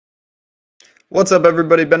What's up,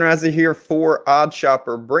 everybody? Ben Razzie here for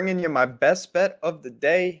OddsShopper, bringing you my best bet of the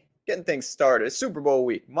day, getting things started. It's Super Bowl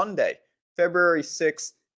week, Monday, February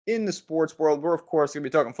 6th, in the sports world. We're, of course, going to be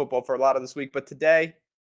talking football for a lot of this week, but today,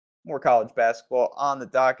 more college basketball on the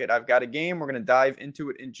docket. I've got a game. We're going to dive into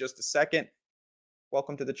it in just a second.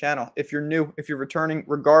 Welcome to the channel. If you're new, if you're returning,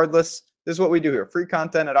 regardless, this is what we do here. Free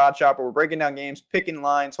content at OddsShopper. We're breaking down games, picking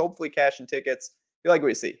lines, hopefully cashing tickets. If you like what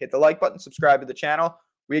you see, hit the like button, subscribe to the channel.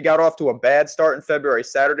 We got off to a bad start in February.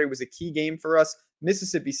 Saturday was a key game for us,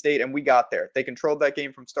 Mississippi State, and we got there. They controlled that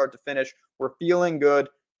game from start to finish. We're feeling good,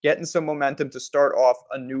 getting some momentum to start off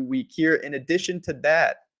a new week here. In addition to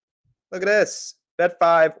that, look at this. Bet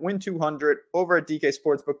 5, win 200 over at DK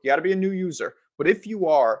Sportsbook. You got to be a new user. But if you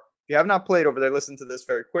are, if you have not played over there, listen to this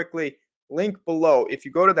very quickly. Link below. If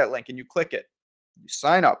you go to that link and you click it, you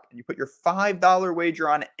sign up and you put your $5 wager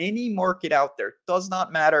on any market out there. Does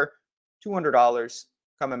not matter. $200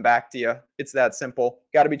 coming back to you. It's that simple.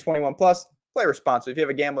 Got to be 21 plus. Play responsibly. If you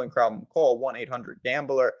have a gambling problem, call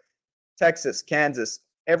 1-800-GAMBLER. Texas, Kansas,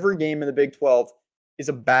 every game in the Big 12 is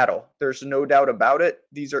a battle. There's no doubt about it.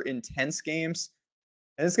 These are intense games,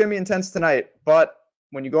 and it's going to be intense tonight. But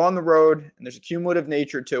when you go on the road and there's a cumulative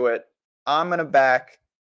nature to it, I'm going to back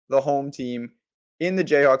the home team in the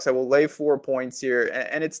Jayhawks. I will lay 4 points here,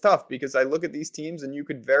 and it's tough because I look at these teams, and you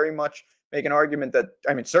could very much make an argument that,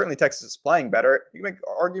 I mean, certainly Texas is playing better. You can make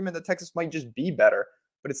an argument that Texas might just be better,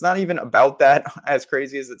 but it's not even about that, as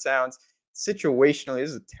crazy as it sounds. Situationally,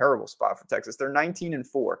 this is a terrible spot for Texas. They're 19-4,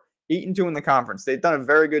 8-2 in the conference. They've done a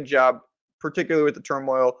very good job, particularly with the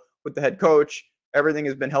turmoil with the head coach. Everything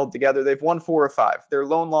has been held together. They've won 4 of 5. Their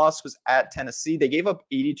lone loss was at Tennessee. They gave up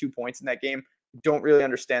 82 points in that game. Don't really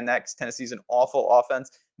understand that because Tennessee's an awful offense.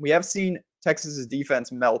 We have seen Texas's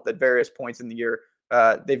defense melt at various points in the year.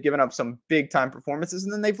 They've given up some big-time performances,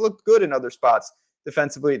 and then they've looked good in other spots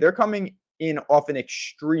defensively. They're coming in off an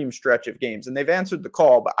extreme stretch of games, and they've answered the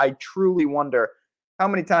call, but I truly wonder how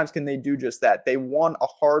many times can they do just that. They won a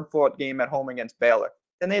hard-fought game at home against Baylor.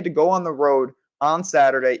 Then they had to go on the road on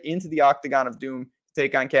Saturday into the Octagon of Doom to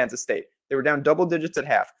take on Kansas State. They were down double digits at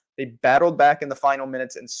half. They battled back in the final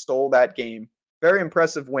minutes and stole that game. Very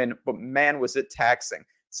impressive win, but man, was it taxing.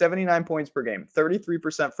 79 points per game,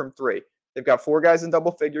 33% from 3. They've got 4 guys in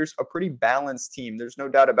double figures, a pretty balanced team. There's no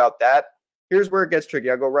doubt about that. Here's where it gets tricky.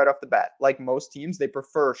 I'll go right off the bat. Like most teams, they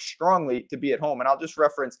prefer strongly to be at home. And I'll just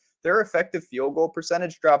reference their effective field goal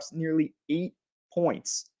percentage drops nearly 8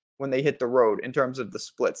 points when they hit the road in terms of the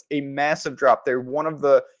splits. A massive drop. They're one of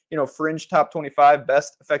the, fringe top 25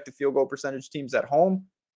 best effective field goal percentage teams at home.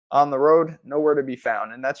 On the road, nowhere to be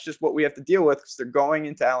found. And that's just what we have to deal with because they're going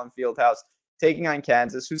into Allen Fieldhouse, taking on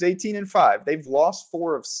Kansas, who's 18-5. They've lost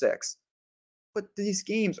 4 of 6. But these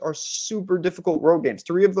games are super difficult road games.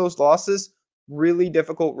 3 of those losses, really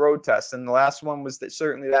difficult road tests. And the last one was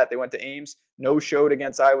certainly that. They went to Ames, no-showed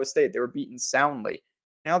against Iowa State. They were beaten soundly.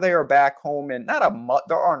 Now they are back home, and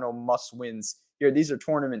there are no must-wins here. These are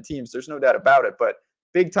tournament teams. There's no doubt about it. But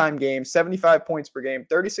big-time game, 75 points per game,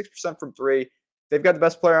 36% from 3. They've got the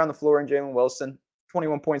best player on the floor in Jalen Wilson,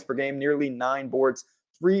 21 points per game, nearly 9 boards,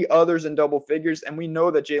 3 others in double figures. And we know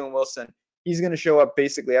that Jalen Wilson, he's going to show up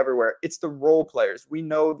basically everywhere. It's the role players. We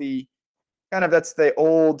know that's the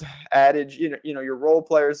old adage, your role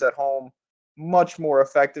players at home, much more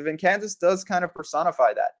effective. And Kansas does kind of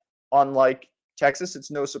personify that. Unlike Texas,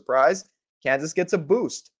 it's no surprise. Kansas gets a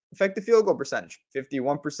boost. Effective field goal percentage,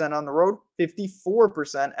 51% on the road,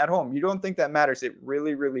 54% at home. You don't think that matters. It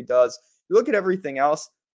really, really does. You look at everything else,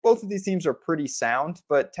 both of these teams are pretty sound,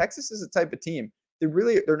 but Texas is a type of team.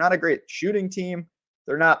 They're not a great shooting team.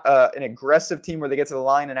 They're not an aggressive team where they get to the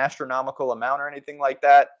line an astronomical amount or anything like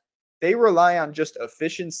that. They rely on just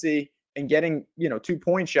efficiency and getting,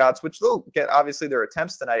 2-point shots, which they'll get, obviously, their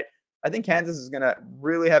attempts tonight. I think Kansas is going to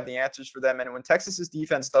really have the answers for them. And when Texas's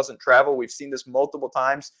defense doesn't travel, we've seen this multiple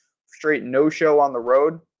times, straight no-show on the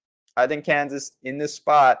road. I think Kansas in this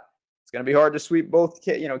spot, it's going to be hard to sweep both,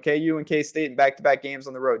 KU and K-State in back-to-back games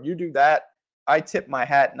on the road. You do that, I tip my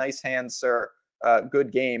hat. Nice hands, sir.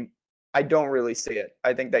 Good game. I don't really see it.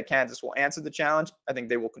 I think that Kansas will answer the challenge. I think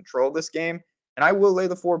they will control this game, and I will lay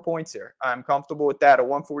the 4 points here. I'm comfortable with that. A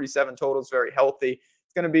 147 total is very healthy.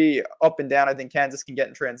 It's going to be up and down. I think Kansas can get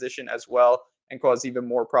in transition as well and cause even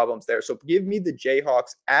more problems there. So give me the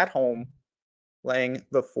Jayhawks at home laying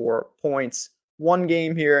the 4 points. One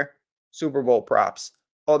game here, Super Bowl props.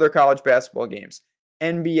 Other college basketball games.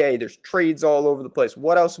 NBA, there's trades all over the place.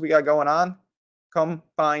 What else we got going on? Come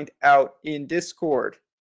find out in Discord.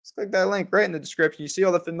 Just click that link right in the description. You see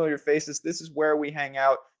all the familiar faces. This is where we hang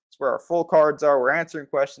out. It's where our full cards are. We're answering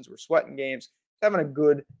questions. We're sweating games. Having a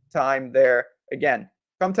good time there. Again,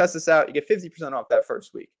 Come test us out. You get 50% off that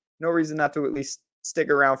first week. No reason not to at least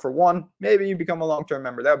stick around for one. Maybe you become a long-term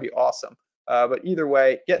member. That would be awesome. But either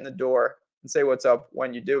way, get in the door and say what's up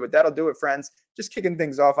when you do. But that'll do it, friends. Just kicking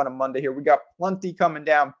things off on a Monday here. We got plenty coming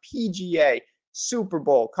down. PGA, Super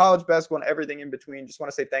Bowl, college basketball, and everything in between. Just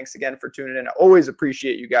want to say thanks again for tuning in. I always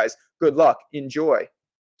appreciate you guys. Good luck. Enjoy.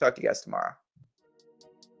 Talk to you guys tomorrow.